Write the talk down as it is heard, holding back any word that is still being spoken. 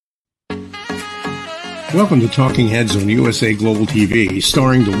Welcome to Talking Heads on USA Global TV,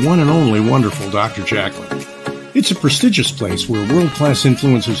 starring the one and only wonderful Dr. Jacqueline. It's a prestigious place where world-class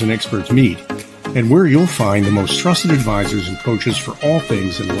influencers and experts meet, and where you'll find the most trusted advisors and coaches for all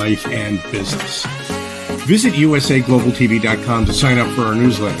things in life and business. Visit usaglobaltv.com to sign up for our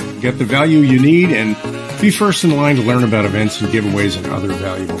newsletter, get the value you need, and be first in line to learn about events and giveaways and other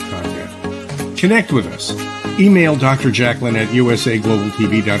valuable content. Connect with us. Email Dr. Jacqueline at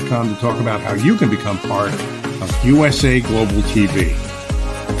usaglobaltv.com to talk about how you can become part of USA Global TV.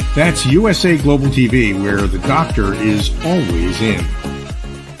 That's USA Global TV, where the doctor is always in.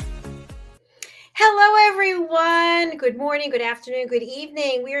 Hello, everyone. Good morning, good afternoon, good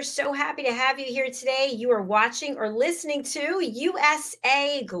evening. We are so happy to have you here today. You are watching or listening to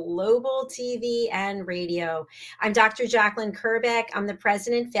USA Global TV and Radio. I'm Dr. Jacqueline Kerbeck. I'm the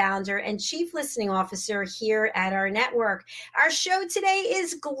president, founder, and chief listening officer here at our network. Our show today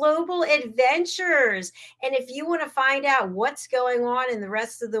is Global Adventures. And if you want to find out what's going on in the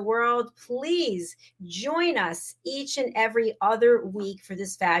rest of the world, please join us each and every other week for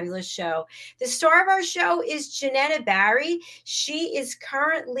this fabulous show. The star of our show is Janetta Barry. She is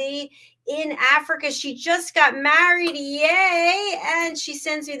currently in Africa. She just got married, yay! And she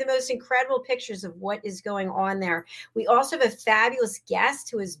sends me the most incredible pictures of what is going on there. We also have a fabulous guest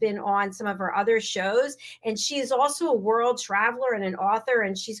who has been on some of our other shows, and she is also a world traveler and an author,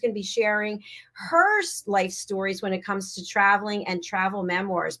 and she's going to be sharing her life stories when it comes to traveling and travel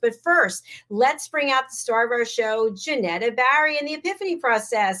memoirs. But first, let's bring out the star of our show, Janetta Barry, in the Epiphany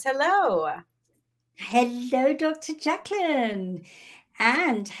Process. Hello. Hello, Dr. Jacqueline,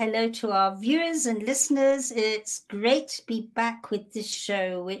 and hello to our viewers and listeners. It's great to be back with this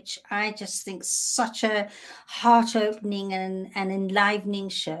show, which I just think is such a heart-opening and enlivening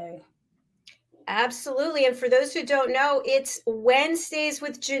show. Absolutely. And for those who don't know, it's Wednesdays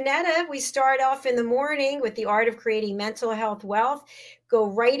with Janetta. We start off in the morning with the art of creating mental health wealth. Go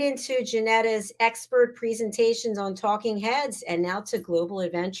right into Janetta's expert presentations on Talking Heads and now to Global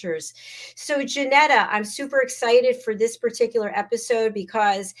Adventures. So Janetta, I'm super excited for this particular episode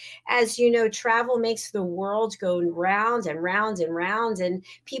because, as you know, travel makes the world go round and round and round, and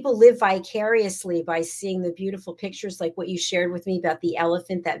people live vicariously by seeing the beautiful pictures like what you shared with me about the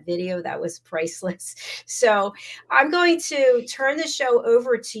elephant, that video, that was priceless. So I'm going to turn the show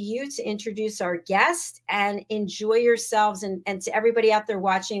over to you to introduce our guest, and enjoy yourselves, and to everybody out there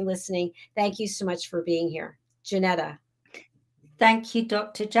watching, listening, thank you so much for being here. Janetta. Thank you,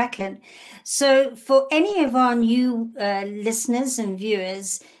 Dr. Jacqueline. So for any of our new listeners and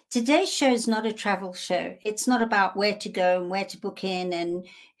viewers, today's show is not a travel show. It's not about where to go and where to book in and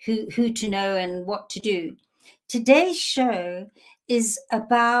who to know and what to do. Today's show is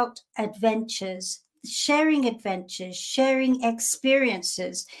about adventures, sharing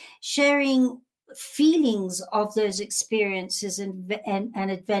experiences, sharing feelings of those experiences and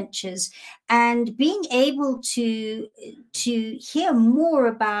adventures, and being able to hear more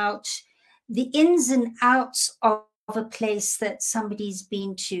about the ins and outs of a place that somebody's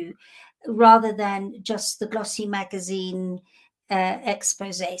been to, rather than just the glossy magazine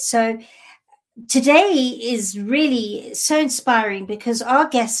expose. So today is really so inspiring because our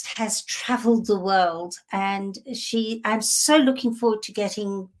guest has traveled the world, and I'm so looking forward to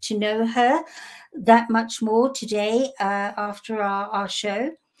getting to know her that much more today after our show,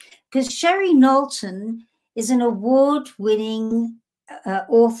 because Sherry Knowlton is an award-winning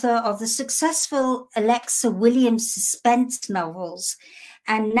author of the successful Alexa Williams suspense novels,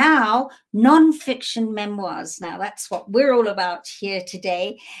 and now non-fiction memoirs. Now that's what we're all about here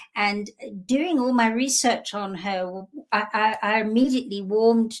today. And doing all my research on her, I immediately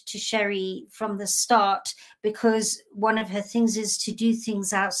warmed to Sherry from the start, because one of her things is to do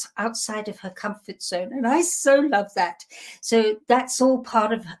things outside of her comfort zone. And I so love that. So that's all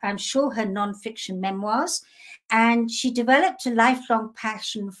part of, I'm sure, her non-fiction memoirs. And she developed a lifelong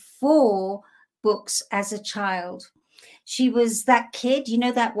passion for books as a child. She was that kid, you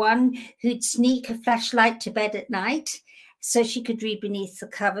know, that one who'd sneak a flashlight to bed at night so she could read beneath the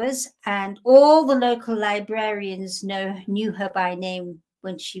covers. And all the local librarians knew her by name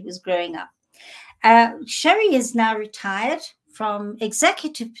when she was growing up. Sherry is now retired from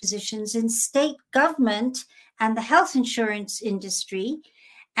executive positions in state government and the health insurance industry.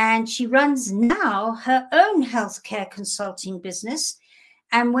 And she runs now her own healthcare consulting business.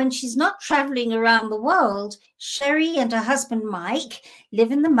 And when she's not traveling around the world, Sherry and her husband, Mike, live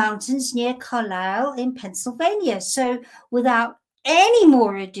in the mountains near Carlisle in Pennsylvania. So without any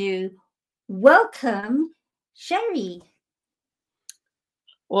more ado, welcome, Sherry.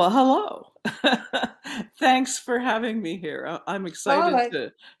 Well, hello. Thanks for having me here. I'm excited Oh,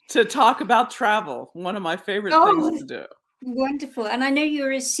 to talk about travel, one of my favorite things oh, to do. wonderful. And I know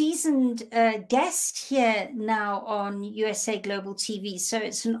you're a seasoned guest here now on USA Global TV. So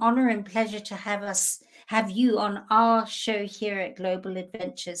it's an honor and pleasure to have you on our show here at Global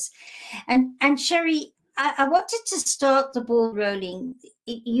Adventures. And Sherry, I wanted to start the ball rolling.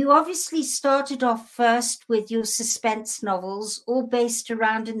 You obviously started off first with your suspense novels, all based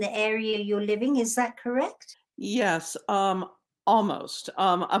around in the area you're living. Is that correct? Yes, almost.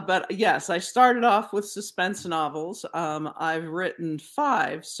 But yes, I started off with suspense novels. I've written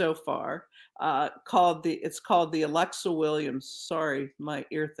 5 so far. It's called the Alexa Williams. Sorry, my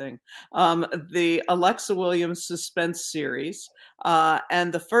ear thing. The Alexa Williams suspense series,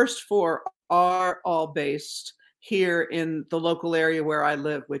 and the first 4 are all based here in the local area where I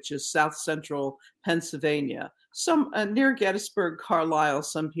live, which is South Central Pennsylvania. Some near Gettysburg, Carlisle.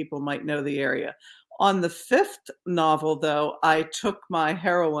 Some people might know the area. On the 5th novel, though, I took my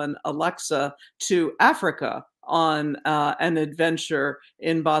heroine, Alexa, to Africa on an adventure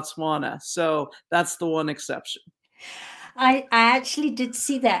in Botswana. So that's the one exception. I actually did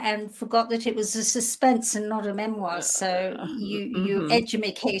see that and forgot that it was a suspense and not a memoir. So you're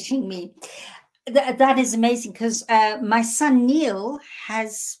educating me. That is amazing because my son Neil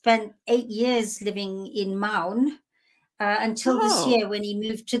has spent 8 years living in Maun until this year when he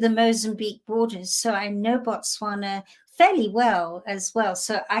moved to the Mozambique borders. So I know Botswana fairly well as well.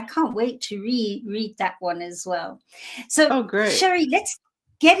 So I can't wait to read that one as well. So great. Sherry, let's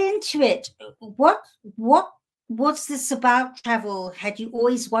get into it. What's this about travel? Had you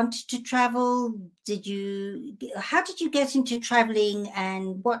always wanted to travel? How did you get into traveling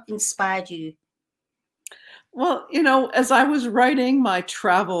and what inspired you? Well, as I was writing my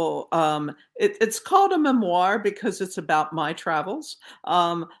travel, it's called a memoir because it's about my travels.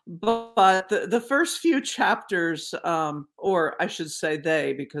 But the first few chapters, or I should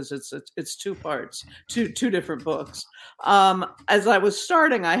say because it's 2 parts, two different books. As I was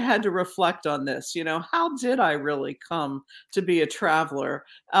starting, I had to reflect on this. How did I really come to be a traveler?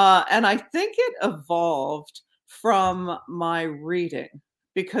 And I think it evolved from my reading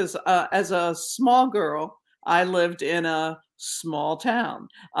because as a small girl, I lived in a small town,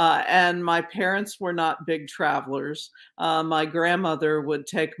 and my parents were not big travelers. My grandmother would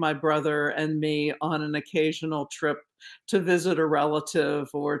take my brother and me on an occasional trip to visit a relative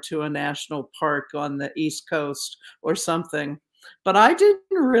or to a national park on the East Coast or something. But I didn't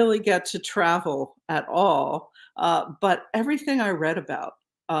really get to travel at all. But everything I read about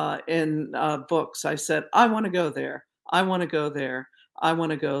in books, I said, I want to go there. I want to go there. I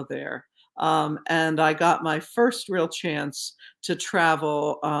want to go there. And I got my first real chance to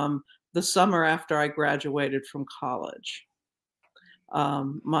travel the summer after I graduated from college.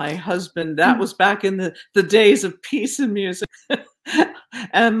 My husband, that was back in the days of peace and music.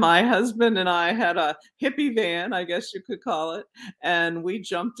 And my husband and I had a hippie van, I guess you could call it. And we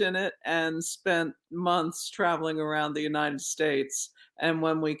jumped in it and spent months traveling around the United States. And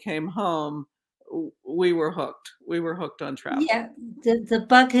when we came home, we were hooked. We were hooked on travel. Yeah, the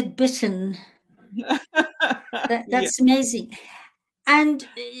bug had bitten. That's amazing. And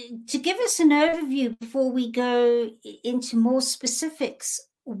to give us an overview before we go into more specifics,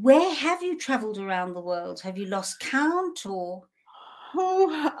 where have you traveled around the world? Have you lost count or?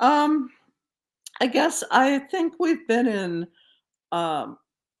 I guess I think we've been in,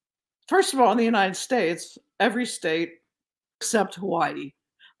 first of all, in the United States, every state except Hawaii.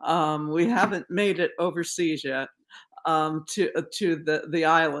 We haven't made it overseas yet to the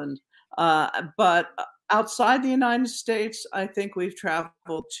island. But outside the United States, I think we've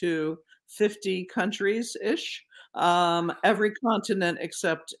traveled to 50 countries-ish, every continent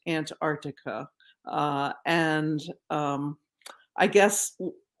except Antarctica. And I guess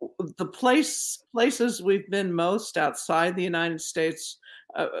the places we've been most outside the United States,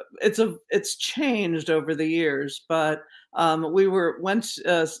 it's changed over the years, but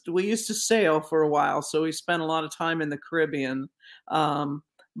we used to sail for a while, so we spent a lot of time in the Caribbean.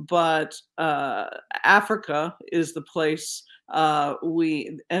 But Africa is the place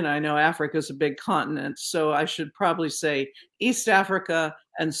and I know Africa is a big continent, so I should probably say East Africa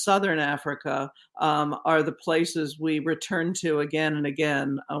and Southern Africa are the places we return to again and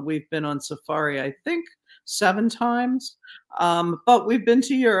again. We've been on safari, I think, 7 times, but we've been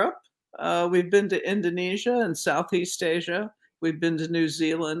to Europe. We've been to Indonesia and Southeast Asia. We've been to New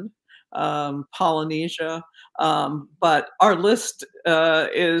Zealand, Polynesia, but our list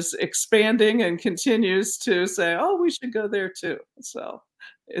is expanding and continues to say, "Oh, we should go there too." So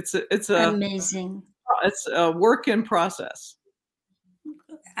it's amazing. It's a work in process.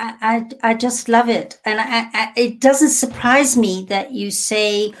 I just love it, and it doesn't surprise me that you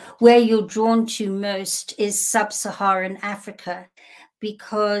say where you're drawn to most is sub-Saharan Africa,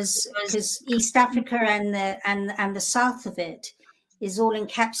 because East Africa and the south of it is all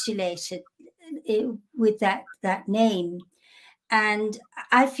encapsulated with that name. And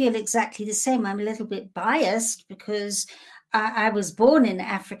I feel exactly the same. I'm a little bit biased because I was born in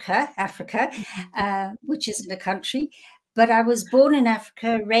Africa, which isn't a country, but I was born in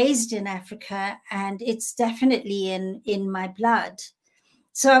Africa, raised in Africa, and it's definitely in my blood.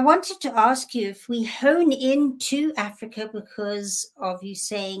 So I wanted to ask you, if we hone into Africa because of you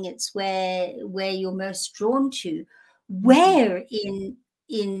saying it's where you're most drawn to, where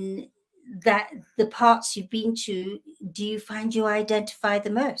in that the parts you've been to do you find you identify the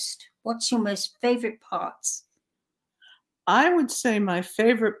most? What's your most favorite parts? I would say my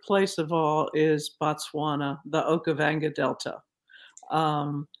favorite place of all is Botswana, the Okavango Delta.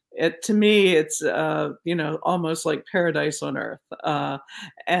 To me, it's almost like paradise on earth,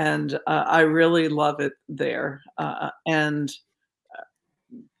 and I really love it there. And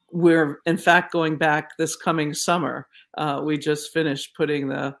we're in fact going back this coming summer. We just finished putting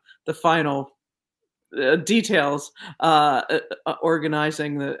the final details,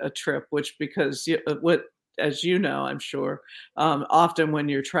 organizing a trip, which because as you know, I'm sure, often when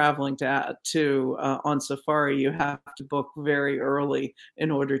you're traveling to on safari, you have to book very early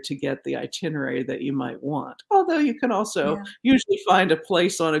in order to get the itinerary that you might want. Although you can also usually find a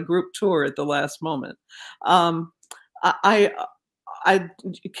place on a group tour at the last moment.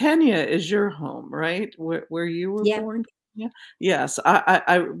 Kenya is your home, right? Where you were born? Yeah. Yes,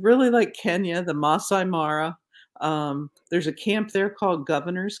 I really like Kenya, the Masai Mara. There's a camp there called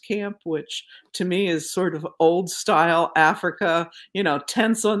Governor's Camp, which to me is sort of old style Africa,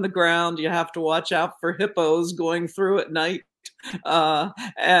 tents on the ground. You have to watch out for hippos going through at night. I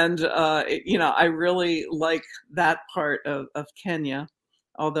really like that part of Kenya,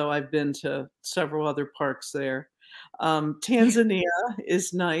 although I've been to several other parks there. Tanzania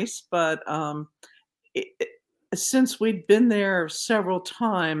is nice, but since we'd been there several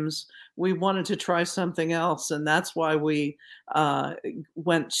times, we wanted to try something else, and that's why we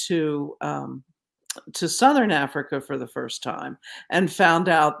went to Southern Africa for the first time, and found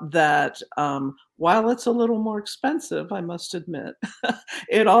out that while it's a little more expensive, I must admit,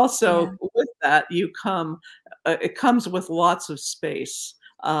 it also with that it comes with lots of space.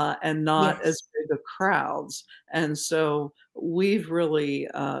 And not as big of crowds. And so we've really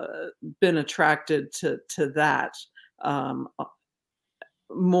been attracted to that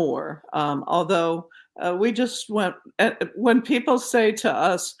more. Although we just went, when people say to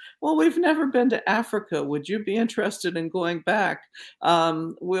us, well, we've never been to Africa, would you be interested in going back?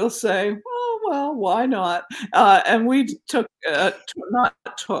 We'll say, oh, well, why not? And we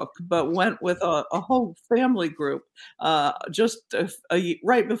but went with a whole family group just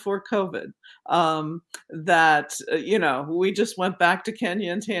right before COVID, we just went back to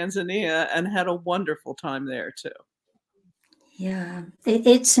Kenya and Tanzania and had a wonderful time there too. Yeah,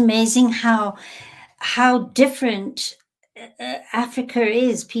 it's amazing how different Africa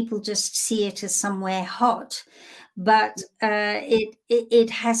is. People just see it as somewhere hot, but it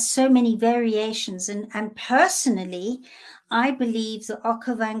has so many variations. And personally, I believe the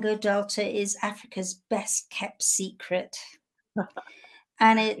Okavango Delta is Africa's best kept secret.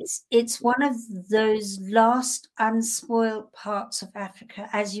 And it's one of those last unspoiled parts of Africa,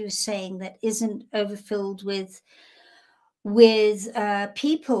 as you were saying, that isn't overfilled with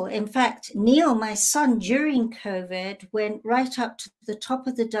people. In fact, Neil, my son, during COVID, went right up to the top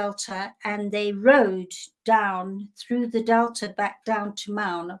of the Delta, and they rode down through the Delta back down to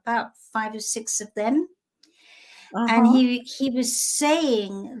Maun, about 5 or 6 of them. And he was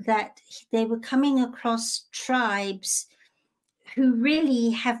saying that they were coming across tribes who really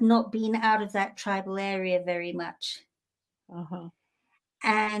have not been out of that tribal area very much.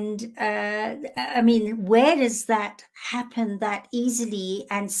 And I mean, where does that happen that easily,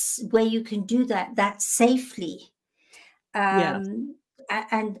 and where you can do that safely? And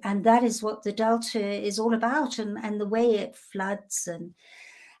that is what the Delta is all about, and the way it floods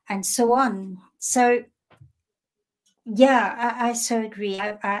and so on. So yeah, I so agree.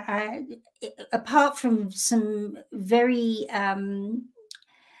 I apart from some very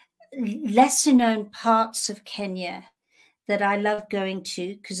lesser known parts of Kenya that I love going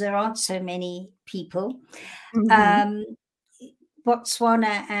to, because there aren't so many people.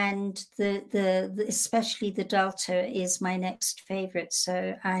 Botswana and the especially the Delta is my next favorite.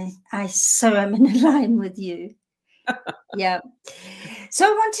 So I so am in line with you. So I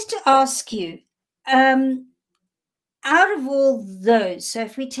wanted to ask you, out of all those, so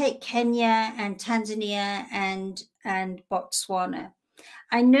if we take Kenya and Tanzania and Botswana,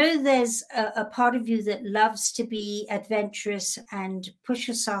 I know there's a part of you that loves to be adventurous and push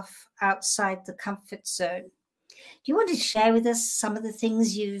yourself outside the comfort zone. Do you want to share with us some of the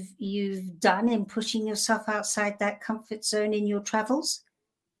things you've done in pushing yourself outside that comfort zone in your travels?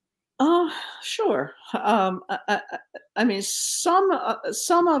 Sure. I mean, some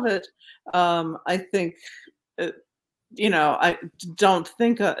of it, I think, I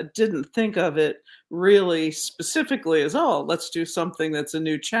didn't think of it really specifically as, oh, let's do something that's a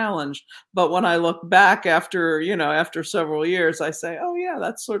new challenge. But when I look back after several years, I say, oh yeah,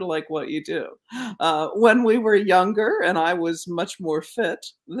 that's sort of like what you do. When we were younger and I was much more fit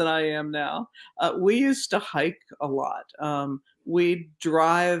than I am now, we used to hike a lot. We'd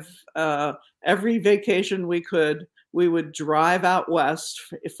drive every vacation we could. We would drive out west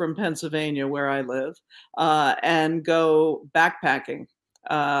from Pennsylvania, where I live, and go backpacking.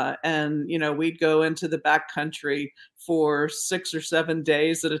 And we'd go into the backcountry for 6 or 7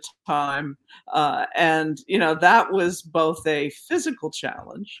 days at a time. And that was both a physical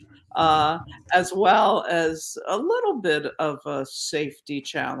challenge, as well as a little bit of a safety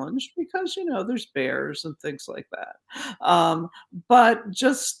challenge, because, there's bears and things like that. But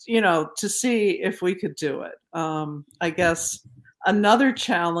just, to see if we could do it. I guess another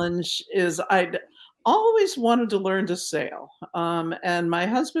challenge is I'd always wanted to learn to sail. And my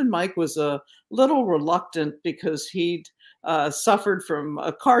husband, Mike, was a little reluctant because he'd suffered from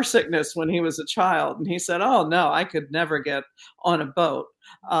a car sickness when he was a child. And he said, oh, no, I could never get on a boat.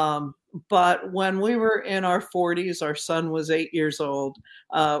 But when we were in our 40s, our son was 8 years old,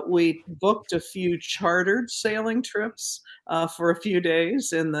 we booked a few chartered sailing trips for a few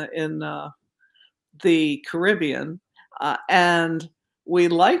days in the Caribbean. And we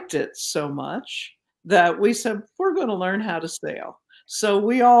liked it so much that we said, we're going to learn how to sail. So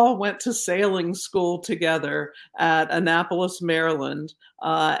we all went to sailing school together at Annapolis, Maryland.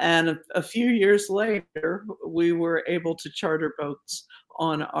 And a few years later, we were able to charter boats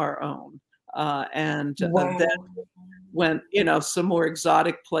on our own. And then went, some more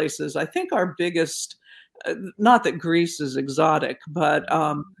exotic places. I think our biggest, not that Greece is exotic, but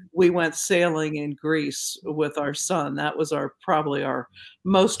we went sailing in Greece with our son. That was probably our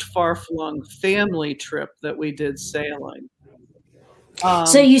most far-flung family trip that we did sailing.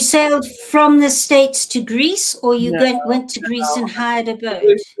 So you sailed from the States to Greece, or you went to Greece and hired a boat?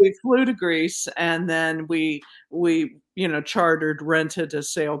 We flew to Greece, and then we rented a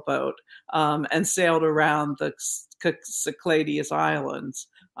sailboat and sailed around the Cyclades Islands.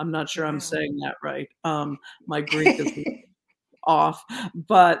 I'm not sure I'm saying that right. My Greek is off,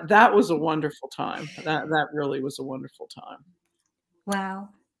 but that was a wonderful time. That really was a wonderful time. Wow.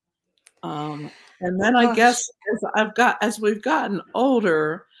 And then I guess as we've gotten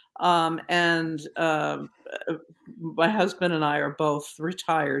older, and my husband and I are both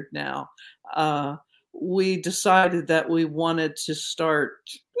retired now, we decided that we wanted to start,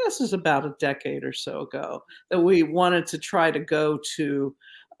 this is about a decade or so ago, that we wanted to try to go to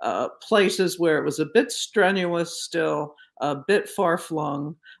places where it was a bit strenuous still, a bit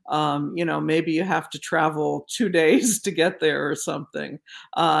far-flung. Maybe you have to travel 2 days to get there or something.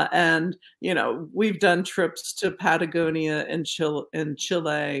 And we've done trips to Patagonia in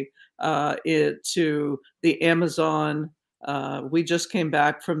Chile, to the Amazon. We just came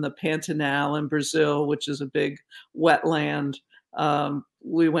back from the Pantanal in Brazil, which is a big wetland.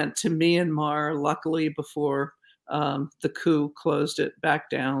 We went to Myanmar, luckily, before the coup closed it back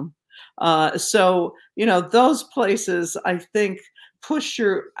down. So, those places, I think, push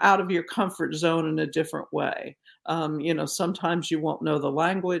you out of your comfort zone in a different way. Sometimes you won't know the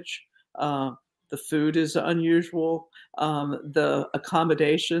language. The food is unusual. The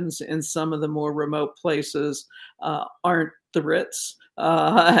accommodations in some of the more remote places aren't the Ritz.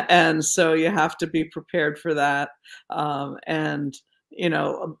 And so you have to be prepared for that. And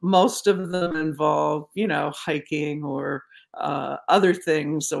most of them involve, hiking or other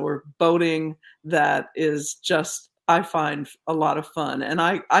things or boating that is just, I find, a lot of fun. And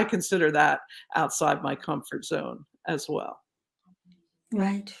I consider that outside my comfort zone as well.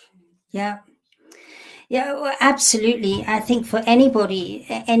 Right. Yeah. Yeah, well, absolutely. I think for anybody,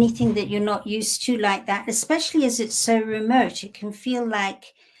 anything that you're not used to like that, especially as it's so remote, it can feel like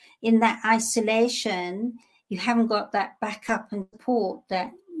in that isolation, you haven't got that backup and support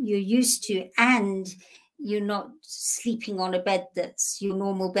that you're used to, and you're not sleeping on a bed that's your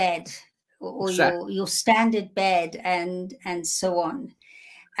normal bed or exactly. your standard bed and so on.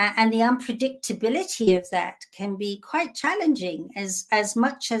 And the unpredictability of that can be quite challenging, as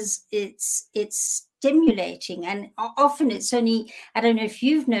much as it's stimulating. And often it's only, I don't know if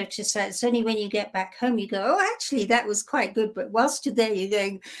you've noticed that, it's only when you get back home you go, oh, actually, that was quite good. But whilst you're there, you're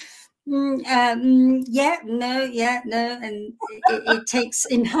going, yeah, no. And it takes,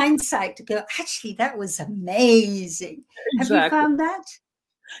 in hindsight, to go, actually, that was amazing. Exactly. Have you found that?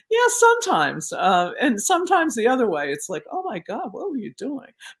 Yeah, sometimes. And sometimes the other way, it's like, oh my God, what were you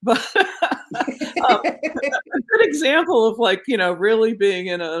doing? But a good example of like, really being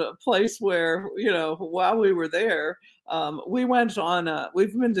in a place where, while we were there, we went on,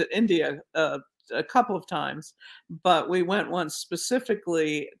 we've been to India a couple of times, but we went once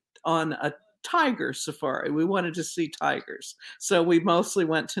specifically on a tiger safari. We wanted to see tigers. So we mostly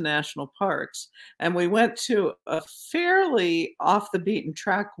went to national parks, and we went to a fairly off the beaten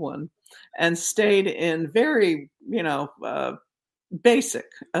track one and stayed in very, a basic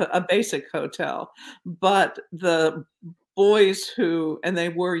hotel. But the boys and they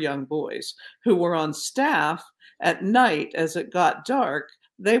were young boys who were on staff at night, as it got dark,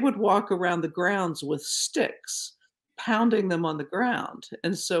 they would walk around the grounds with sticks, pounding them on the ground.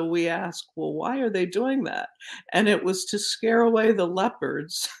 And so we asked, well, why are they doing that? And it was to scare away the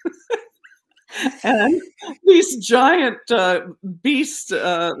leopards. And these giant beasts,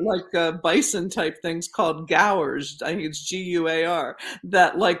 like bison type things called gaurs, I think it's Guar,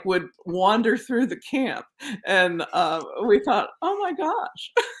 that like would wander through the camp. And we thought, oh my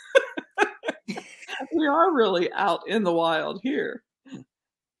gosh, we are really out in the wild here.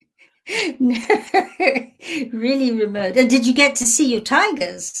 Really remote. And did you get to see your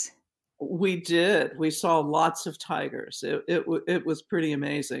tigers? We did. We saw lots of tigers. It was pretty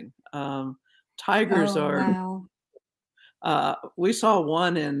amazing. Tigers are. Wow. We saw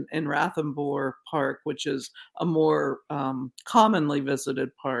one in Ranthambore Park, which is a more commonly visited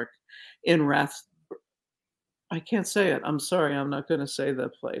park in I can't say it. I'm sorry. I'm not going to say the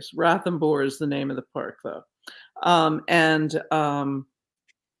place. Ranthambore is the name of the park, though.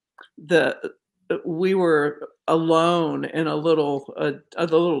 We were alone in the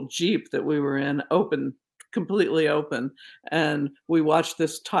little Jeep that we were in, completely open, and we watched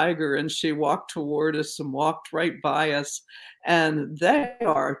this tiger, and she walked toward us and walked right by us, and they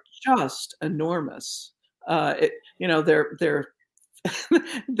are just enormous. Their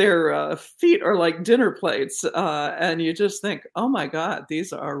their feet are like dinner plates, and you just think, oh my God,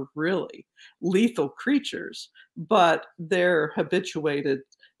 these are really lethal creatures, but they're habituated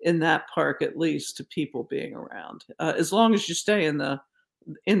in that park, at least, to people being around. As long as you stay in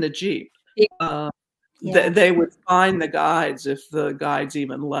the Jeep, they would find the guides if the guides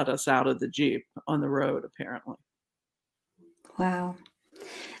even let us out of the Jeep on the road, apparently. Wow.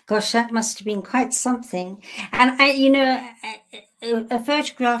 Gosh, that must have been quite something. And a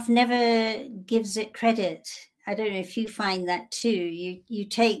photograph never gives it credit. I don't know if you find that too. You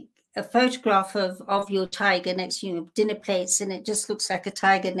take a photograph of your tiger next to your dinner plates, and it just looks like a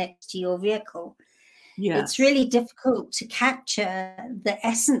tiger next to your vehicle. Yes. It's really difficult to capture the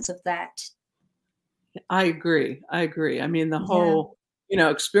essence of that. I agree. I mean, the whole,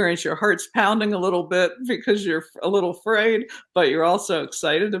 experience, your heart's pounding a little bit because you're a little afraid, but you're also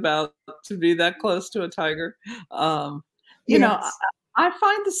excited about to be that close to a tiger. Yes. I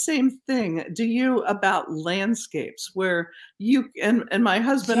find the same thing. Do you about landscapes where you and my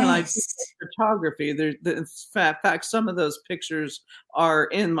husband and I do photography? In fact, some of those pictures are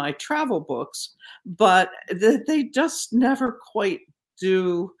in my travel books, but they just never quite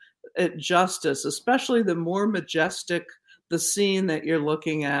do it justice. Especially the more majestic the scene that you're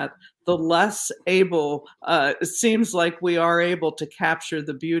looking at, the less able it seems like we are able to capture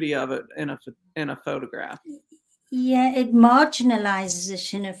the beauty of it in a photograph. Yeah, it marginalizes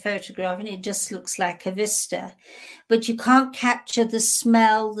it in a photograph, and it just looks like a vista. But you can't capture the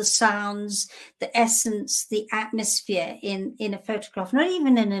smell, the sounds, the essence, the atmosphere in a photograph, not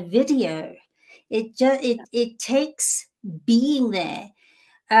even in a video. It takes being there.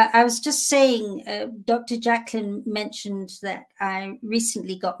 I was just saying, Dr. Jacqueline mentioned that I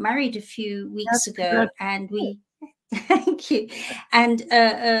recently got married a few weeks ago, and we... Thank you. And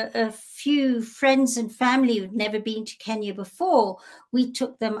a few friends and family who'd never been to Kenya before, we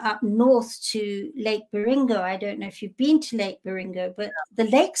took them up north to Lake Baringo. I don't know if you've been to Lake Baringo, but the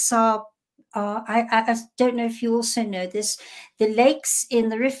lakes are I don't know if you also know this, the lakes in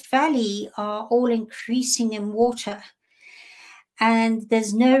the Rift Valley are all increasing in water. And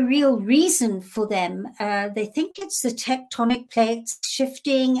there's no real reason for them. They think it's the tectonic plates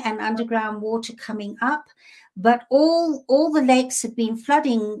shifting and underground water coming up. but all the lakes have been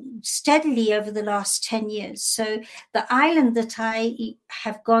flooding steadily over the last 10 years. So the island that I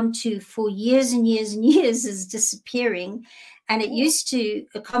have gone to for years and years and years is disappearing. And it used to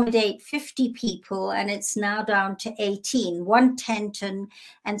accommodate 50 people, and it's now down to 18, one tent and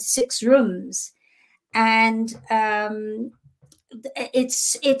 6 rooms. And the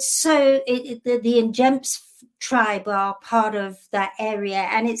Njemps tribe are part of that area,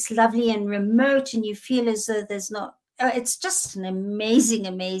 and it's lovely and remote, and you feel as though there's not, it's just an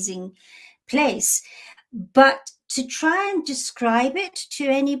amazing place. But to try and describe it to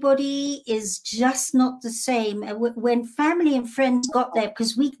anybody is just not the same. When family and friends got there,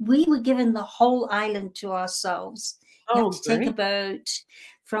 because we were given the whole island to ourselves. You have to take a boat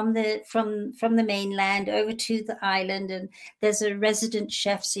from the mainland over to the island, and there's a resident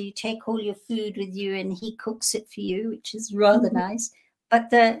chef, so you take all your food with you and he cooks it for you, which is rather nice. But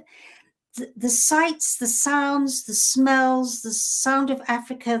the sights, the sounds, the smells, the sound of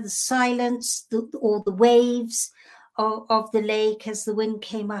Africa, the silence, or the waves of the lake as the wind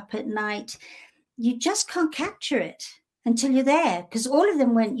came up at night, you just can't capture it until you're there, because all of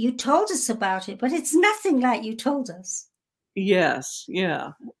them went, you told us about it, but it's nothing like you told us. Yes,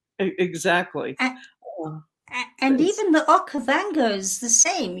 yeah, exactly. And even the Okavango is the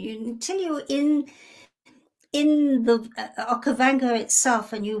same. Until you're in the Okavango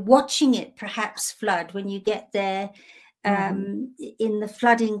itself and you're watching it perhaps flood when you get there in the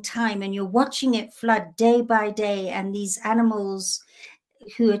flooding time, and you're watching it flood day by day, and these animals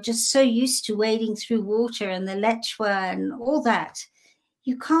who are just so used to wading through water, and the lechwa and all that,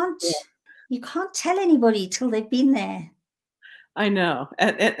 you can't tell anybody till they've been there. I know.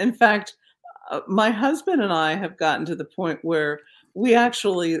 And in fact, my husband and I have gotten to the point where we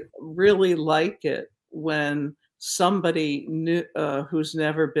actually really like it when somebody new, who's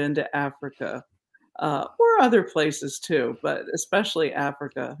never been to Africa, or other places too, but especially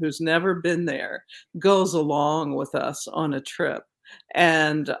Africa, who's never been there, goes along with us on a trip.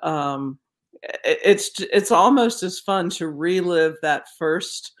 And it's almost as fun to relive that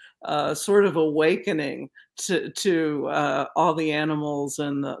first sort of awakening to all the animals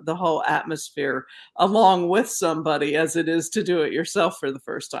and the whole atmosphere along with somebody as it is to do it yourself for the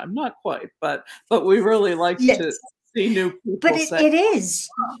first time. Not quite, but we really like to see new people. But it is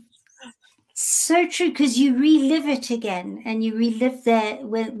so true, because you relive it again, and you relive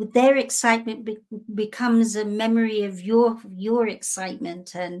their excitement becomes a memory of your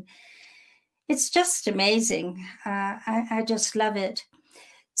excitement, and it's just amazing. I just love it.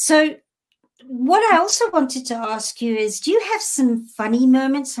 So what I also wanted to ask you is, do you have some funny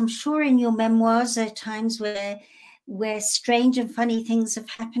moments? I'm sure in your memoirs there are times where strange and funny things have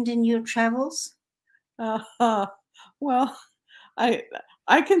happened in your travels. Well,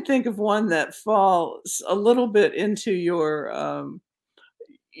 I can think of one that falls a little bit into your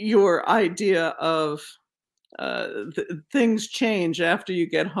idea of things change after you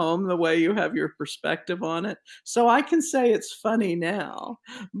get home, the way you have your perspective on it. So I can say it's funny now,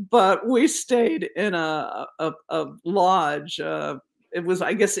 but we stayed in a lodge. It was,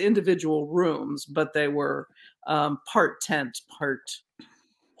 I guess, individual rooms, but they were part tent, part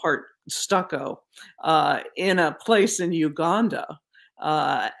stucco, in a place in Uganda.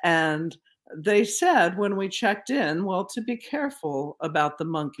 And they said when we checked in, well, to be careful about the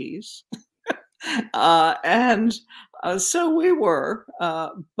monkeys. And so we were,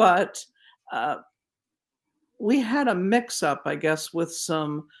 but we had a mix-up, I guess, with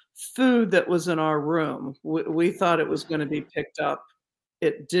some food that was in our room. We thought it was going to be picked up.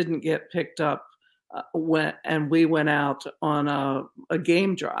 It didn't get picked up and we went out on a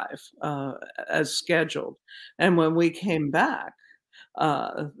game drive as scheduled. And when we came back,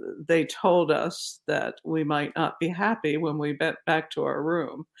 they told us that we might not be happy when we went back to our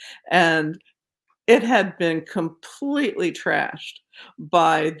room. And it had been completely trashed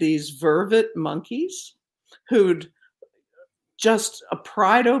by these vervet monkeys who'd just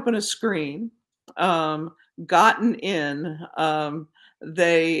pried open a screen, gotten in.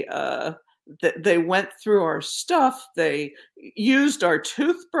 They went through our stuff. They used our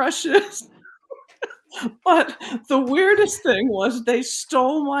toothbrushes. But the weirdest thing was they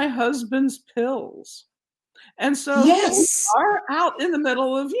stole my husband's pills. And so we are out in the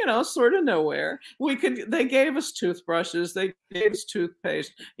middle of, sort of nowhere. They gave us toothbrushes, they gave us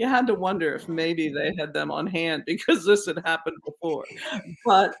toothpaste. You had to wonder if maybe they had them on hand because this had happened before.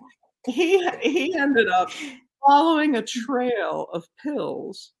 But he ended up following a trail of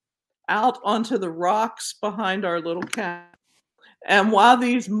pills out onto the rocks behind our little cabin. And while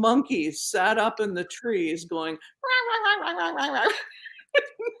these monkeys sat up in the trees going, rah, rah, rah, rah, rah, rah,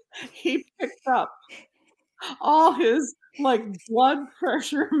 he picked up all his like blood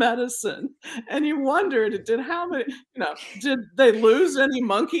pressure medicine, and you wondered, did they lose any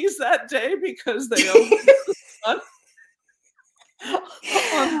monkeys that day because they overdosed on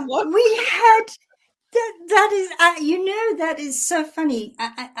blood? We had that is that is so funny.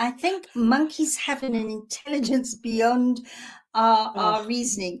 I think monkeys have an intelligence beyond our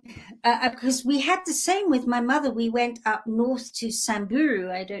reasoning, because we had the same with my mother. We went up north to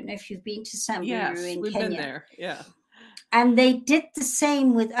Samburu. I don't know if you've been to Samburu in we've Kenya. been there. Yeah. And they did the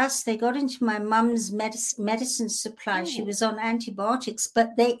same with us. They got into my mum's medicine supply. She was on antibiotics, but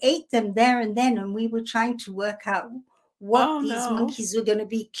they ate them there and then. And we were trying to work out what these monkeys were going to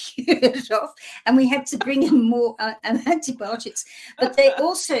be cured of. And we had to bring in more antibiotics. But they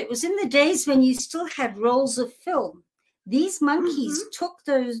also, it was in the days when you still had rolls of film. These monkeys took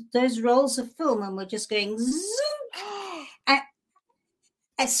those rolls of film and were just going zoom.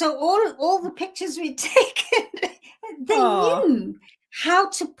 And so all the pictures we'd taken, they knew how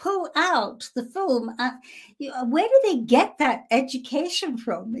to pull out the film. Where do they get that education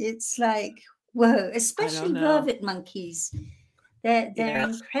from? It's like, whoa, especially vervet monkeys. They're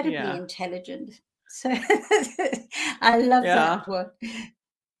incredibly intelligent. So I love that one.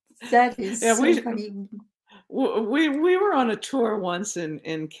 That is so funny. We were on a tour once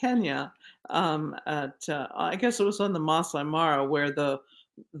in Kenya at I guess it was on the Masai Mara, where the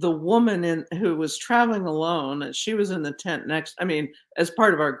woman who was traveling alone, she was in the tent as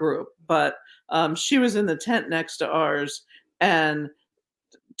part of our group, but she was in the tent next to ours, and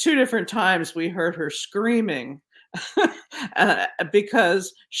 2 different times we heard her screaming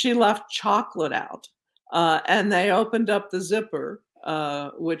because she left chocolate out, and they opened up the zipper,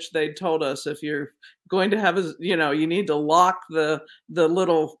 which they told us, if you're going to have you need to lock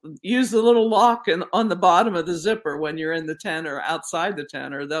use the little lock on the bottom of the zipper when you're in the tent or outside the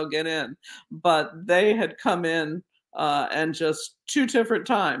tent, or they'll get in. But they had come in, and just 2 different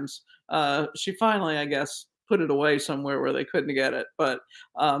times, she finally, I guess, put it away somewhere where they couldn't get it, but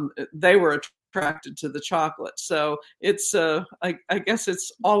they were attracted to the chocolate. So it's I guess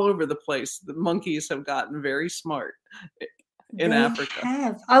it's all over the place. The monkeys have gotten very smart in Africa.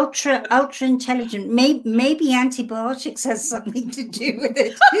 Have ultra intelligent. Maybe antibiotics has something to do with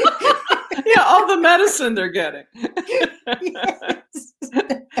it. Yeah, all the medicine they're getting. Yes.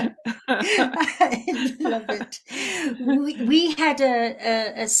 I love it. We had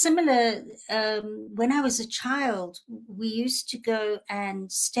a similar, when I was a child, we used to go and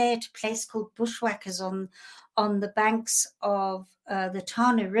stay at a place called Bushwhackers on the banks of the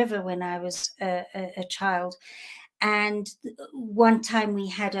Tana River when I was a child. And one time we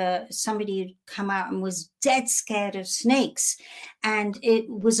had somebody who'd come out and was dead scared of snakes. And it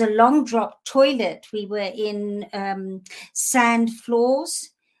was a long drop toilet. We were in sand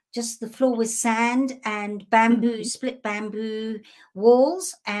floors. Just the floor was sand and bamboo, split bamboo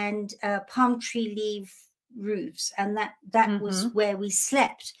walls, and palm tree leaf roofs. And that was where we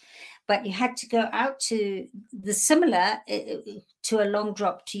slept. But you had to go out to the similar to a long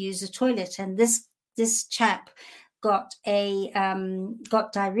drop to use a toilet. And this chap got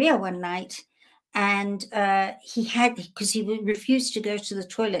diarrhea one night, and because he refused to go to the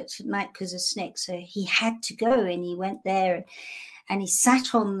toilet at night because of snakes, so he had to go, and he went there, and he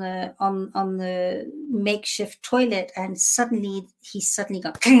sat on the makeshift toilet, and suddenly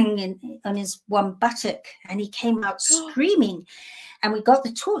got on his one buttock, and he came out screaming, and we got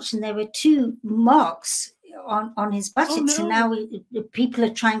the torch, and there were 2 marks on his buttocks. And now people are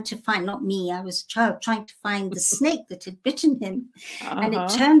trying to find, not me, I was a child, trying to find the snake that had bitten him. And it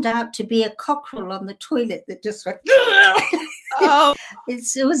turned out to be a cockerel on the toilet that just went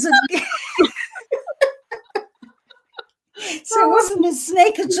it was a so it wasn't a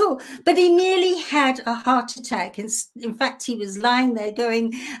snake at all, but he nearly had a heart attack. And in fact, he was lying there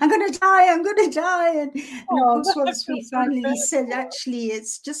going, I'm going to die. And of course, once we finally said, actually,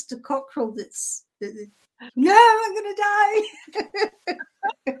 it's just a cockerel no, I'm going to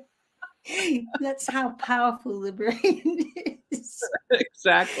die. That's how powerful the brain is.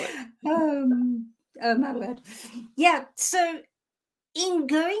 Exactly. Oh my word. Yeah. So in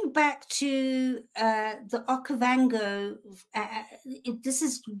going back to the Okavango, this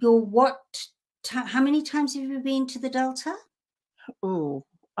is your how many times have you been to the Delta? Oh,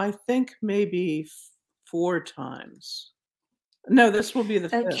 I think maybe 4 times. No, this will be the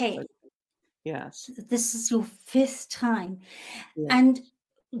 5th. Okay. Yes. This is your 5th time. Yeah. And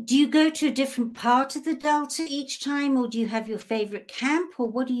do you go to a different part of the Delta each time, or do you have your favorite camp, or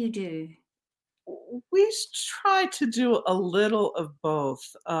what do you do? We try to do a little of both.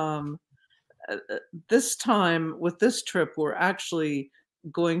 This time with this trip, we're actually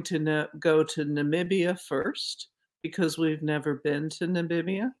going to go to Namibia first because we've never been to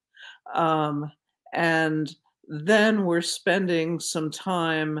Namibia. And then we're spending some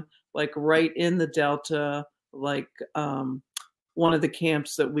time like right in the Delta, like one of the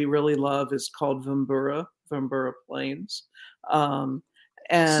camps that we really love is called Vumbura Plains.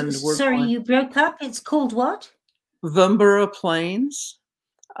 And sorry, you broke up. It's called what? Vumbura Plains.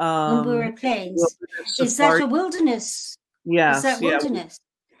 Vumbura Plains. Is that a wilderness? Yes. Is that wilderness?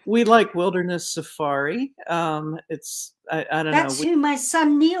 We like wilderness safari. It's I don't know. That's who my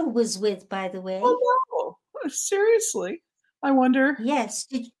son Neil was with, by the way. Oh no! Seriously, I wonder. Yes.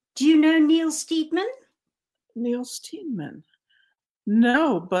 Do you know Neil Steedman? Neil Steedman.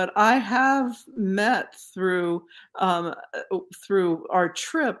 No, but I have met through our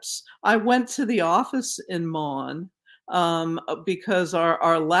trips. I went to the office in Mon because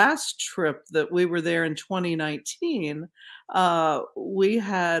our last trip that we were there in 2019, we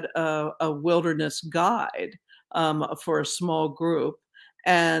had a wilderness guide for a small group,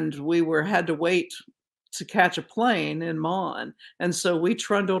 and we had to wait to catch a plane in Mon. And so we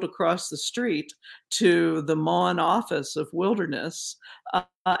trundled across the street to the Mon office of Wilderness.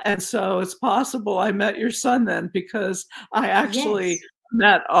 And so it's possible I met your son then, because I actually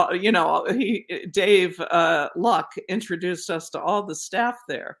met, Dave Luck introduced us to all the staff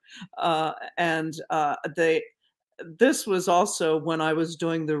there. This was also when I was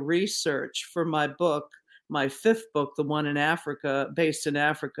doing the research for my book, my fifth book, the one in Africa, based in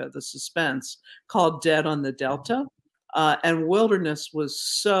Africa, the suspense, called Dead on the Delta. And Wilderness was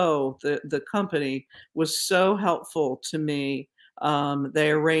the company was so helpful to me.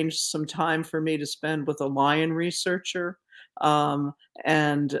 They arranged some time for me to spend with a lion researcher. We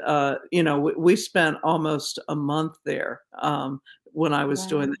spent almost a month there when I was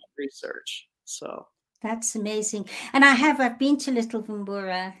doing that research. So. That's amazing. And I've been to Little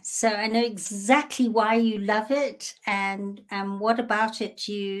Vumbura, so I know exactly why you love it and what about it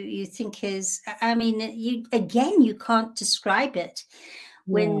you think is, I mean, you can't describe it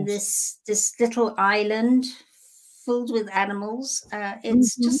when this little island filled with animals,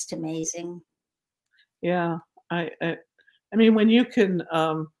 it's just amazing. Yeah. I mean, when you can,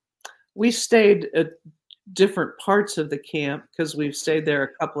 we stayed at different parts of the camp because we've stayed there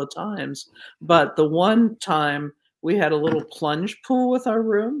a couple of times, but the one time we had a little plunge pool with our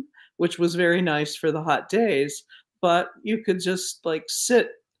room, which was very nice for the hot days, but you could just like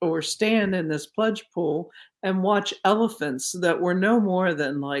sit or stand in this plunge pool and watch elephants that were no more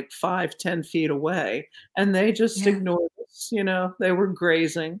than like 5-10 feet away, and they just ignored us. They were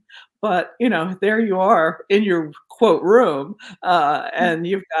grazing, but there you are in your quote room, and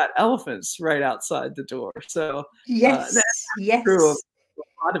you've got elephants right outside the door. So that's true of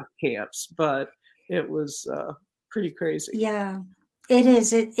a lot of camps, but it was pretty crazy. Yeah, it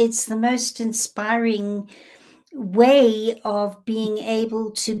is. It's the most inspiring way of being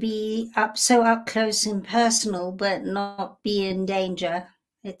able to be up close and personal, but not be in danger.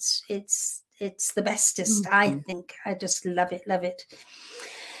 It's the bestest. I think. I just love it.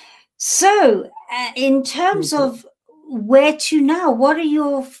 So, in terms of where to now, what are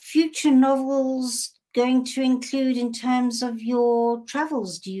your future novels going to include in terms of your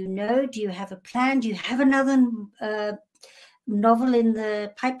travels? Do you know? Do you have a plan? Do you have another novel in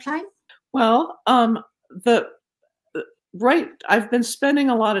the pipeline? Well, I've been spending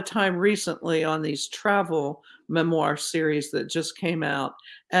a lot of time recently on these travel memoir series that just came out.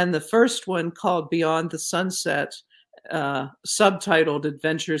 And the first one, called Beyond the Sunset, subtitled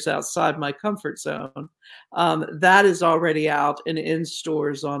Adventures Outside My Comfort Zone, that is already out and in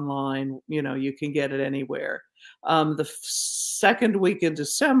stores online. You can get it anywhere. The second week in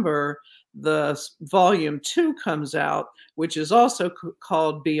December, the volume 2 comes out, which is also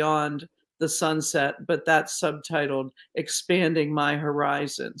called Beyond the Sunset, but that's subtitled Expanding My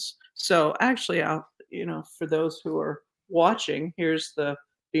Horizons. So actually, for those who are watching, here's the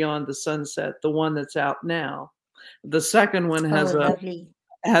Beyond the Sunset, the one that's out now. The second one has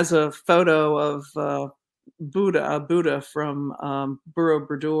a photo of Buddha from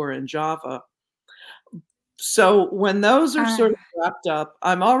Borobudur in Java. So when those are sort of wrapped up,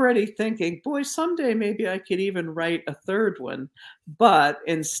 I'm already thinking, boy, someday maybe I could even write a third one. But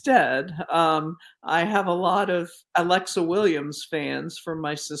instead, I have a lot of Alexa Williams fans from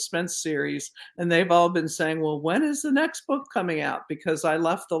my suspense series, and they've all been saying, well, when is the next book coming out? Because I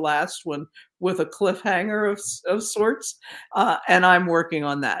left the last one with a cliffhanger of sorts, and I'm working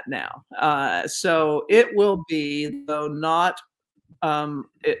on that now. So it will be, though not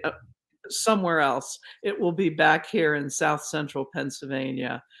somewhere else, it will be back here in South Central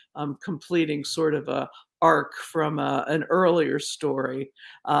Pennsylvania, completing sort of a arc from an earlier story.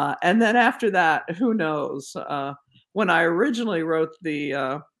 And then after that, who knows? When I originally wrote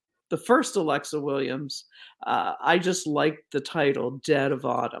the first Alexa Williams, I just liked the title Dead of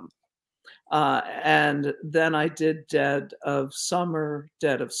Autumn. And then I did Dead of Summer,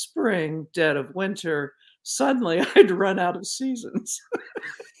 Dead of Spring, Dead of Winter. Suddenly I'd run out of seasons.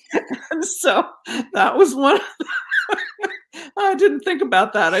 And so that was one of I didn't think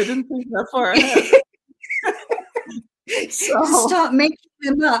about that. I didn't think that far ahead. So start making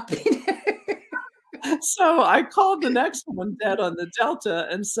them up. So I called the next one Dead on the Delta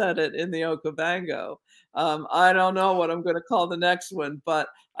and set it in the Okavango. I don't know what I'm going to call the next one, but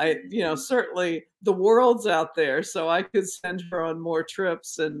certainly the world's out there, so I could send her on more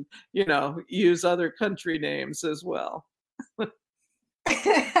trips and, use other country names as well.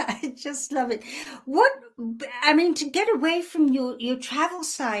 I just love it. To get away from your travel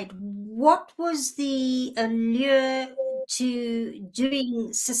side, what was the allure to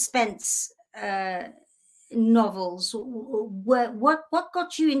doing suspense novels? What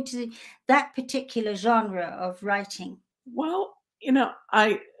got you into that particular genre of writing? Well,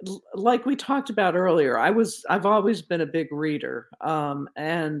 like we talked about earlier, I've always been a big reader,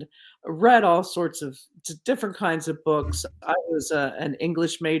 and read all sorts of different kinds of books. I was an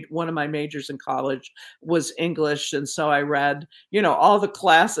English one of my majors in college was English. And so I read, all the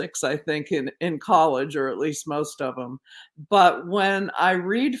classics, I think, in college, or at least most of them. But when I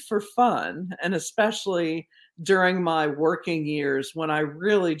read for fun, and especially during my working years, when I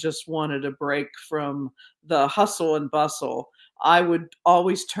really just wanted a break from the hustle and bustle, I would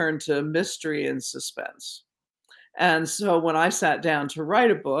always turn to mystery and suspense. And so when I sat down to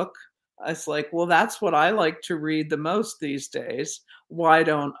write a book, I was like, well, that's what I like to read the most these days. Why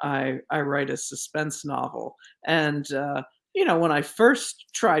don't I write a suspense novel? And, when I first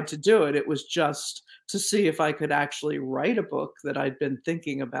tried to do it, it was just to see if I could actually write a book that I'd been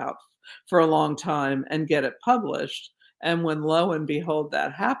thinking about for a long time and get it published. And when lo and behold,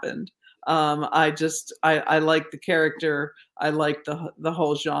 that happened, I like the character. I like the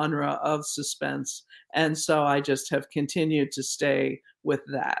whole genre of suspense. And so I just have continued to stay with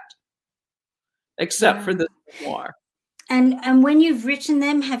that, except for the memoir. And when you've written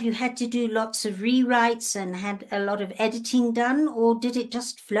them, have you had to do lots of rewrites and had a lot of editing done, or did it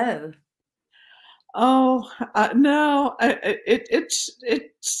just flow? Oh, no, it's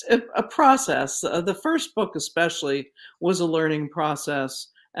a process. The first book especially was a learning process,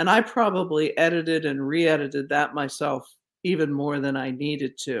 and I probably edited and re-edited that myself even more than I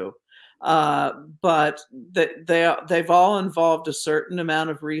needed to. But they've all involved a certain amount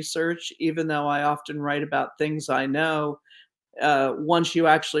of research, even though I often write about things I know. Once you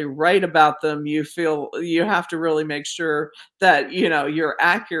actually write about them, you feel you have to really make sure that, you're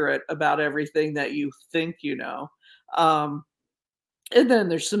accurate about everything that you think you know. And then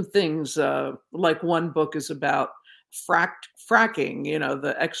there's some things, like one book is about fracking,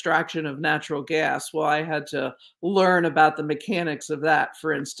 the extraction of natural gas. Well, I had to learn about the mechanics of that,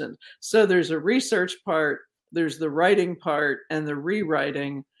 for instance. So there's a research part, there's the writing part, and the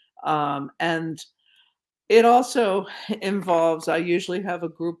rewriting. And it also involves, I usually have a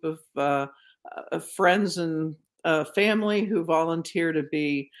group of friends and family who volunteer to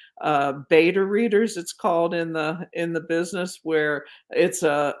be beta readers, it's called in the business, where it's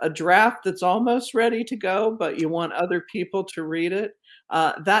a draft that's almost ready to go, but you want other people to read it.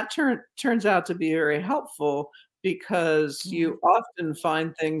 That turns out to be very helpful, because you often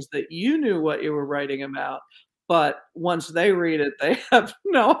find things that you knew what you were writing about, but once they read it, they have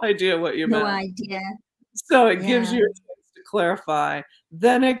no idea what you meant. No idea. So it gives you a chance to clarify.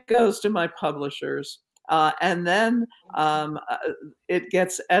 Then it goes to my publishers. And then it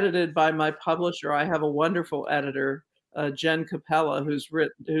gets edited by my publisher. I have a wonderful editor, Jen Capella, who's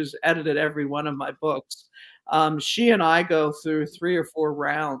edited every one of my books. She and I go through 3 or 4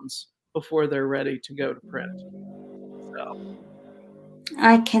 rounds before they're ready to go to print. So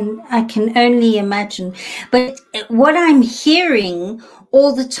I can only imagine. But what I'm hearing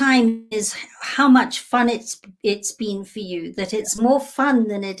all the time is how much fun it's been for you, that it's more fun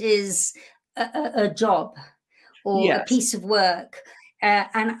than it is a job or a piece of work.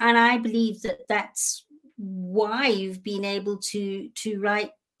 And I believe that that's why you've been able to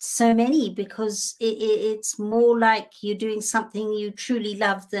write so many, because it's more like you're doing something you truly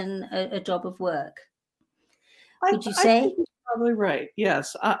love than a job of work. Would you say? I think you're probably right.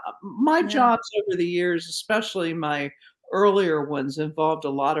 Yes. My jobs over the years, especially my earlier ones, involved a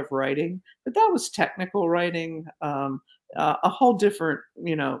lot of writing, but that was technical writing, a whole different,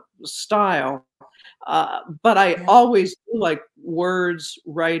 style. But I always like words,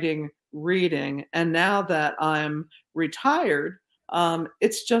 writing, reading. And now that I'm retired,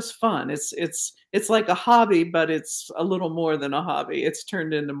 it's just fun. It's like a hobby, but it's a little more than a hobby. It's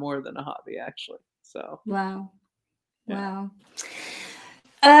turned into more than a hobby, actually. So Wow. yeah.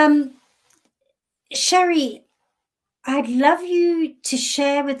 Wow. Sherry, I'd love you to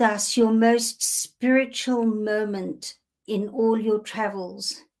share with us your most spiritual moment in all your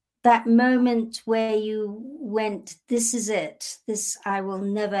travels. That moment where you went, this is it. This I will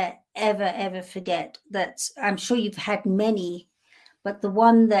never, ever, ever forget. That's, I'm sure you've had many, but the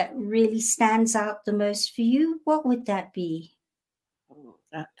one that really stands out the most for you, what would that be? Oh,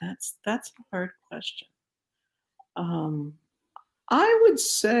 that's a hard question. I would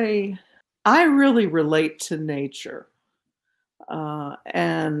say I really relate to nature.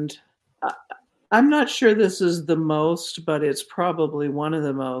 And I'm not sure this is the most, but it's probably one of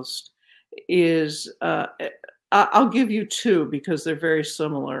the most, is I'll give you two because they're very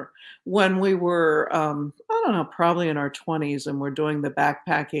similar. When we were, I don't know, probably in our 20s and we're doing the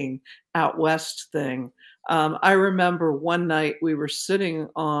backpacking out west thing, I remember one night we were sitting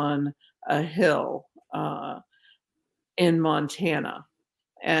on a hill in Montana.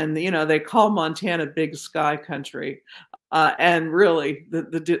 And, you know, they call Montana big sky country. And really,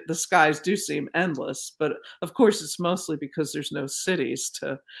 the skies do seem endless. But of course, it's mostly because there's no cities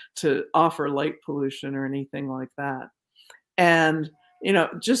to offer light pollution or anything like that. And, you know,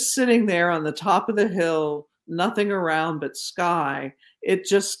 just sitting there on the top of the hill, nothing around but sky, it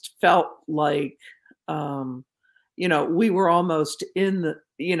just felt like, you know, we were almost in the,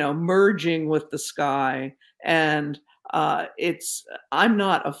 you know, merging with the sky. And I'm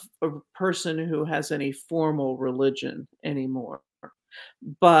not a person who has any formal religion anymore,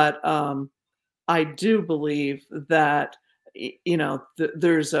 but I do believe that, you know,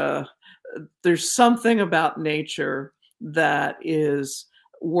 there's something about nature that is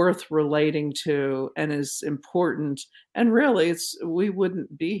worth relating to and is important. And really, we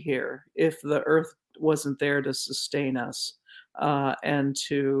wouldn't be here if the earth wasn't there to sustain us and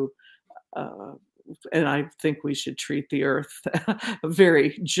to and I think we should treat the earth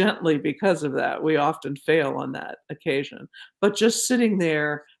very gently because of that. We often fail on that occasion. But just sitting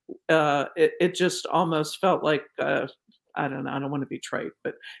there, it just almost felt like, I don't know, I don't want to be trite,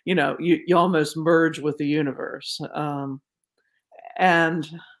 but, you know, you almost merge with the universe. And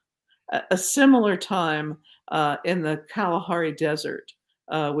a similar time in the Kalahari Desert,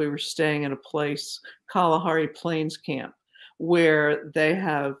 we were staying in a place, Kalahari Plains Camp, where they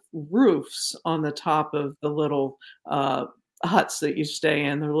have roofs on the top of the little huts that you stay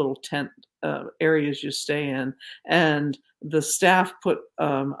in, the little tent areas you stay in. And the staff put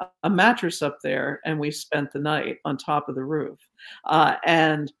a mattress up there, and we spent the night on top of the roof.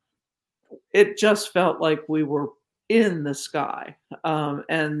 And it just felt like we were in the sky.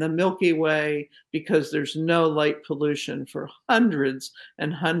 And the Milky Way, because there's no light pollution for hundreds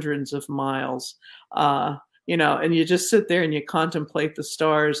and hundreds of miles, you know, and you just sit there and you contemplate the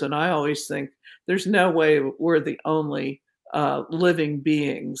stars. And I always think there's no way we're the only living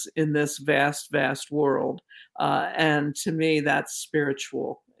beings in this vast, vast world. And to me, that's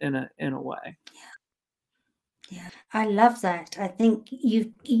spiritual in a way. Yeah, I love that. I think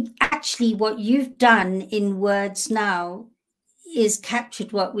you actually, what you've done in words now is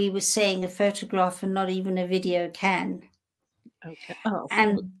captured what we were saying a photograph and not even a video can. Okay. Oh.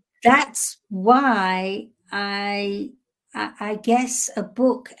 And that's why I guess a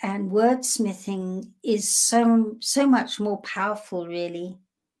book and wordsmithing is so much more powerful, really.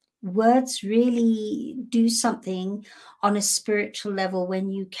 Words really do something on a spiritual level when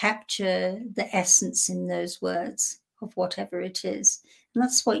you capture the essence in those words of whatever it is. And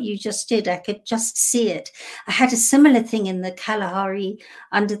that's what you just did. I could just see it. I had a similar thing in the Kalahari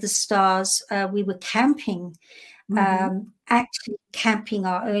under the stars. We were camping, actually camping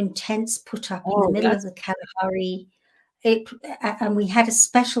our own tents put up in the middle of the Kalahari. And we had a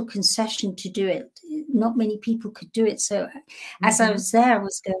special concession to do it. Not many people could do it. So as I was there, I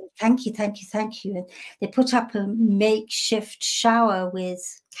was going, thank you, thank you, thank you. And they put up a makeshift shower with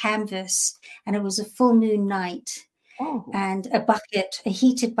canvas, and it was a full moon night. And a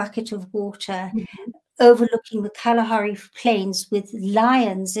heated bucket of water overlooking the Kalahari Plains with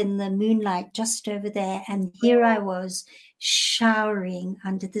lions in the moonlight just over there. And here I was showering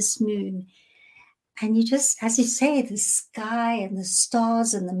under this moon. And you just, as you say, the sky and the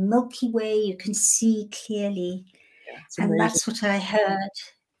stars and the Milky Way, you can see clearly. Yeah, and that's what I heard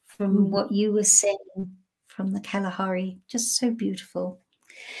from what you were saying from the Kalahari. Just so beautiful.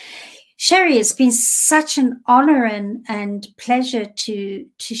 Sherry, it's been such an honor and pleasure to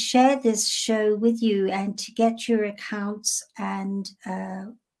share this show with you and to get your accounts and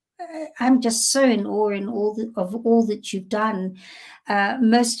I'm just so in awe of all that you've done.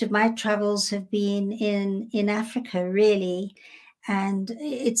 Most of my travels have been in Africa, really, and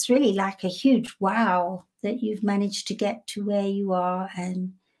it's really like a huge wow that you've managed to get to where you are,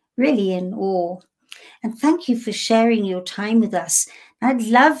 and really in awe. And thank you for sharing your time with us. I'd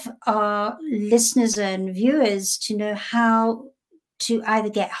love our listeners and viewers to know how to either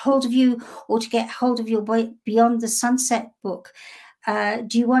get hold of you or to get hold of your Beyond the Sunset book.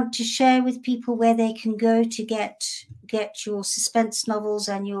 Do you want to share with people where they can go to get your suspense novels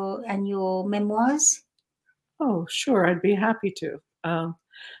and your memoirs? Oh, sure, I'd be happy to.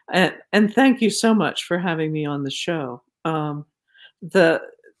 And thank you so much for having me on the show.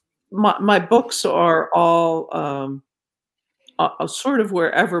 My books are all sort of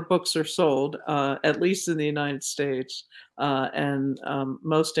wherever books are sold, at least in the United States, and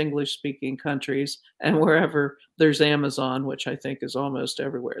most English-speaking countries, and wherever there's Amazon, which I think is almost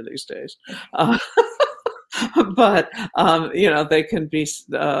everywhere these days. But they can be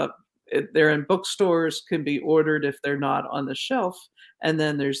they're in bookstores, can be ordered if they're not on the shelf, and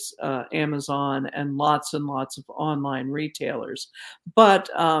then there's Amazon and lots of online retailers. But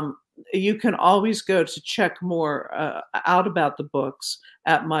you can always go to check more out about the books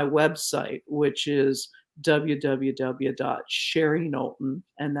at my website, which is www.sherryknowlton,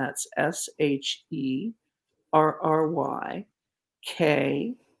 and that's SherrykNowlton,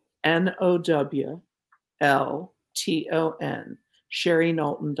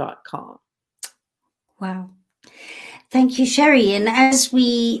 sherryknowlton.com. Wow. Thank you, Sherry. And as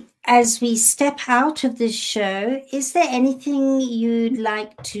we step out of this show, is there anything you'd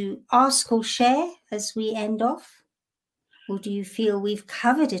like to ask or share as we end off? Or do you feel we've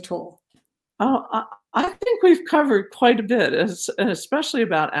covered it all? Oh, I think we've covered quite a bit, especially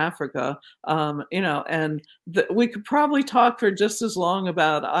about Africa, and we could probably talk for just as long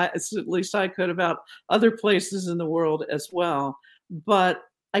about, at least I could, about other places in the world as well. But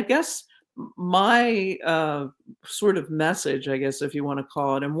I guess my sort of message, I guess, if you want to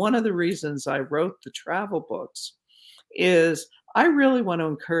call it, and one of the reasons I wrote the travel books is I really want to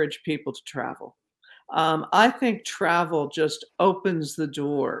encourage people to travel. I think travel just opens the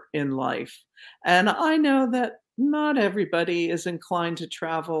door in life. And I know that not everybody is inclined to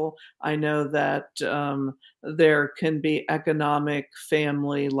travel. I know that there can be economic,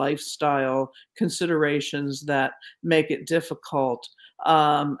 family, lifestyle considerations that make it difficult.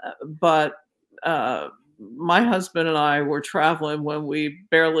 But my husband and I were traveling when we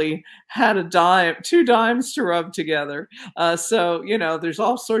barely had two dimes to rub together. So, there's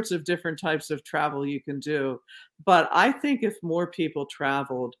all sorts of different types of travel you can do. But I think if more people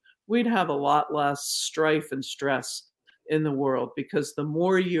traveled, we'd have a lot less strife and stress in the world, because the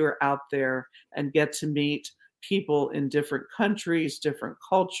more you're out there and get to meet people in different countries, different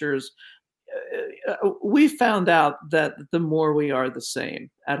cultures, we found out that the more we are the same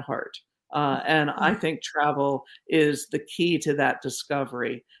at heart. And I think travel is the key to that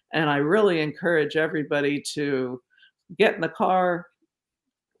discovery. And I really encourage everybody to get in the car,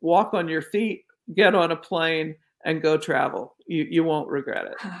 walk on your feet, get on a plane, and go travel. You won't regret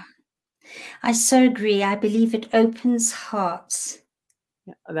it. I so agree. I believe it opens hearts.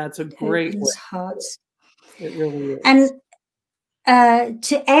 Yeah, that's a great way. Hearts. It really is. And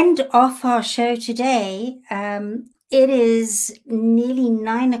to end off our show today, it is nearly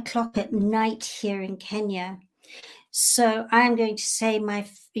 9 o'clock at night here in Kenya. So I'm going to say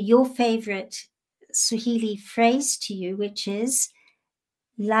your favorite Swahili phrase to you, which is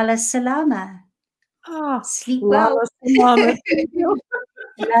Lala Salama. Sleep well. Lala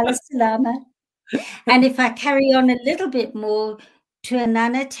Lala Salama. And if I carry on a little bit more,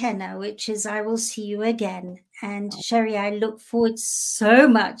 Tuanana Tena, which is I will see you again. And Sherry, I look forward so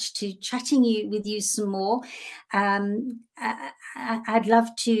much to chatting with you some more. I'd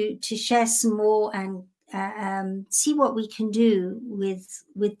love to share some more and see what we can do with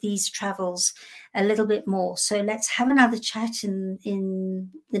these travels a little bit more. So let's have another chat in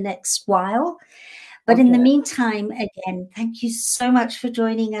the next while. But in the meantime, again, thank you so much for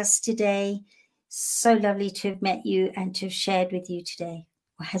joining us today. So lovely to have met you and to have shared with you today.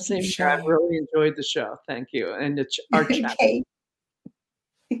 I really enjoyed the show. Thank you. And our chat.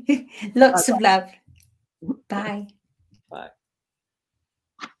 Lots of love. Bye.